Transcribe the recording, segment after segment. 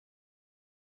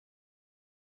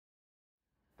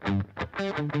Welcome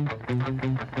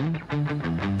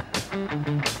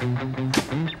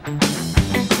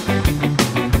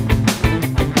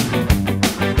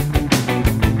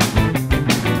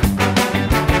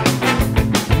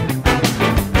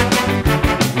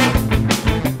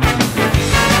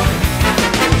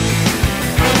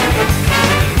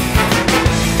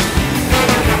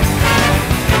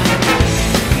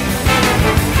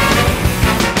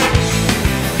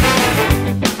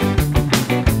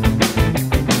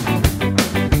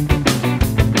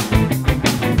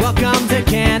to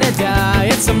Canada,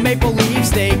 it's a maple leaf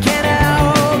state. Canada,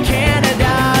 oh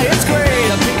Canada, it's great.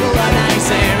 The people are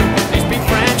nice and they speak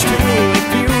French too.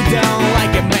 If you don't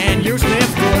like it, man, you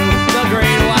sniff glue. The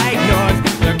great white north,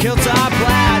 their kilts are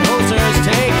plaid, hosers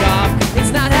take off.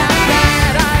 It's not half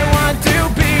bad. I want to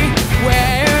be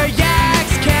where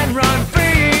yaks can run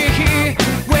free,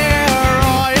 where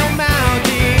royal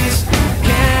mounties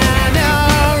can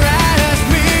arrest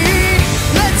me.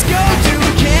 Let's go to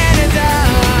Canada.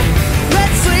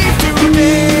 Let's leave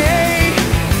today.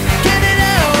 Canada,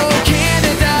 oh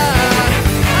Canada,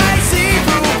 I see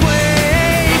blue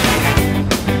play.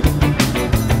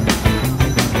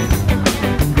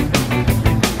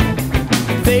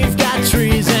 They've got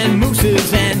trees and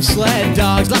mooses and sled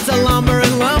dogs, lots of lumber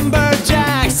and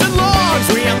lumberjacks and logs.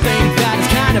 We all think that it's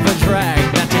kind of a drag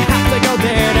that you have to go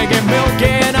there to get milk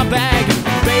in a bag.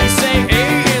 They say A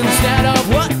instead of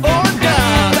what or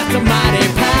duh. That's the mighty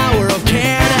power of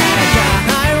Canada.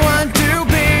 I want to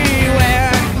be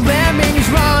where lemmings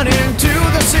run into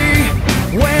the sea,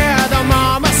 where the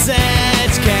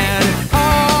marmosets can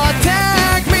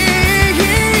attack me.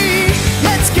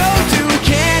 Let's go to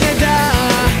Canada.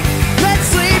 Let's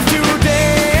leave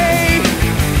today.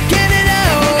 Canada,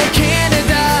 oh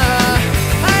Canada,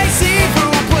 I see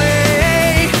blue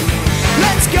play.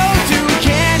 Let's go to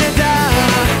Canada.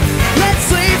 Let's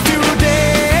leave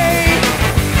today.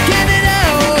 Canada,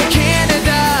 oh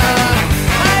Canada,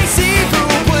 I see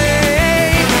blue play.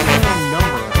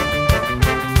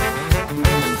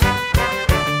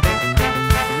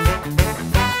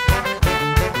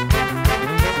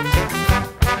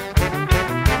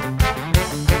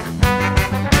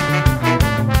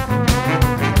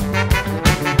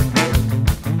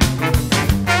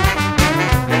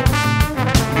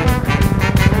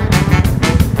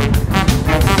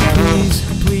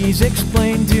 Please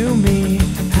explain to me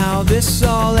how this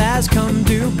all has come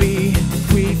to be.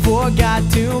 We forgot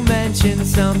to mention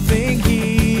something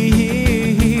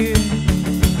here.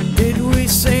 Did we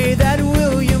say that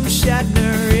William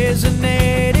Shatner is a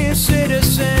native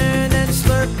citizen and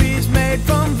Slurpee's made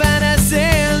from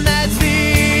venison? That's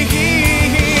here.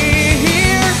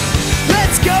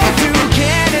 Let's go to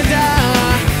Canada.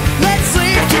 Let's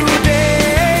leave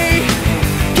today.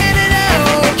 Canada,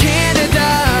 oh Canada,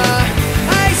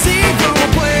 I see blue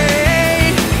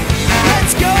play.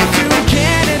 Let's go to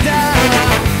Canada.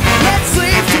 Let's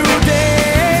leave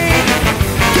today.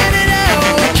 Canada,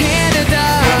 oh Canada,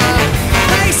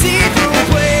 I see blue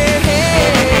play.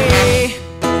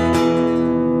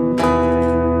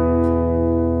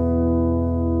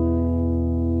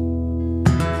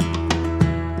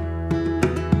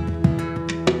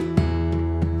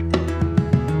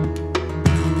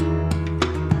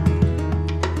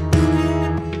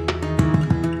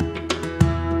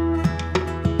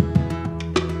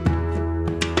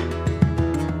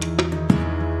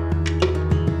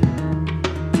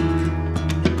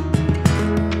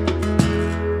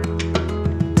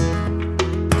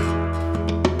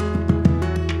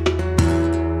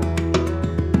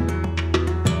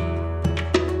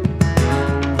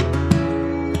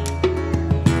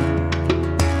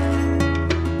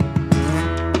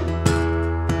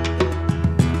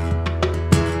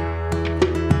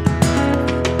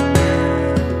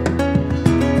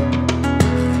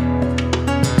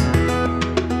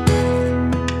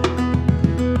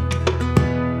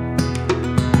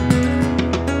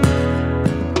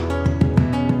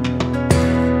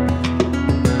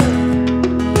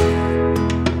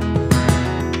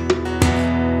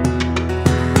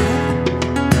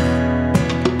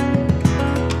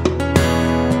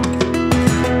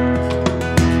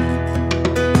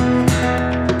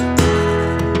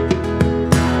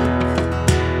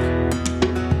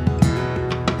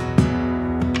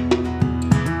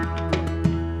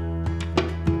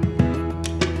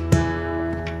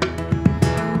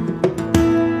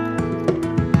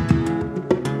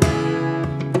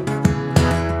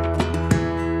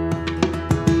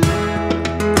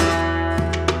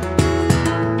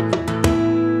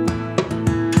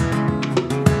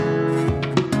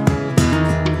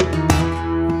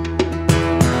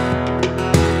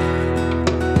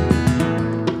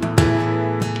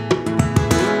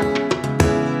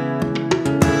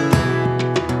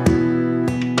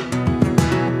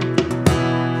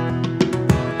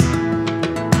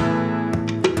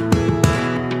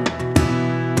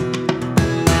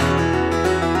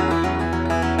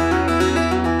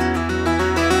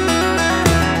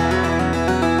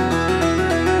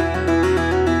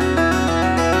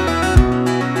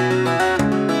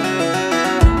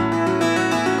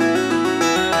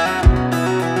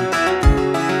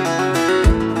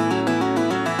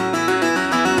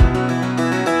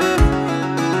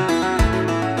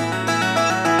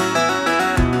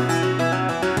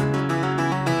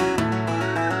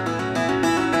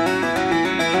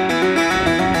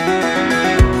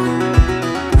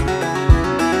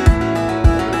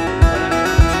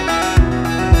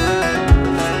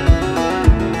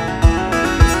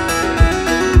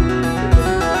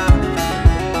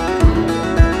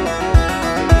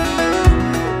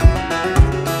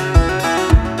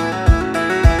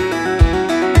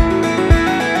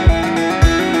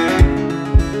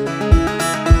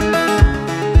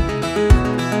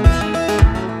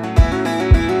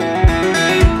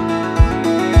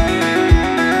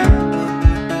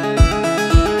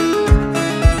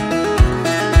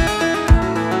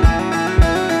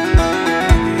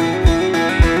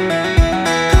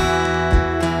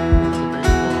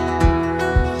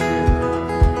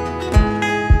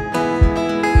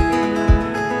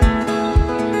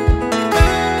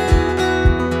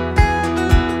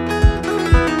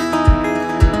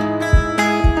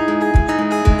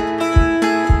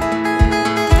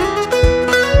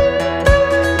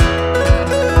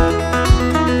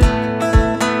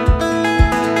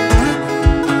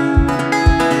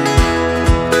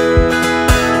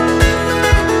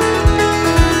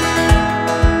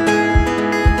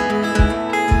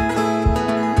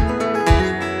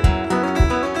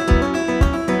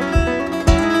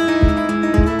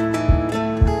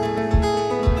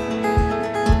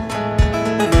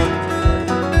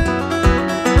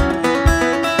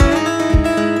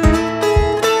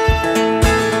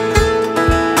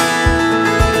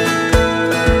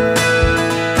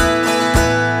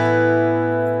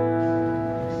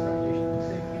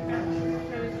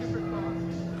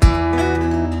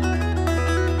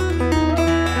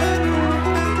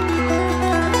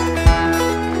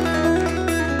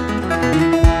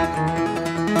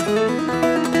 Bye.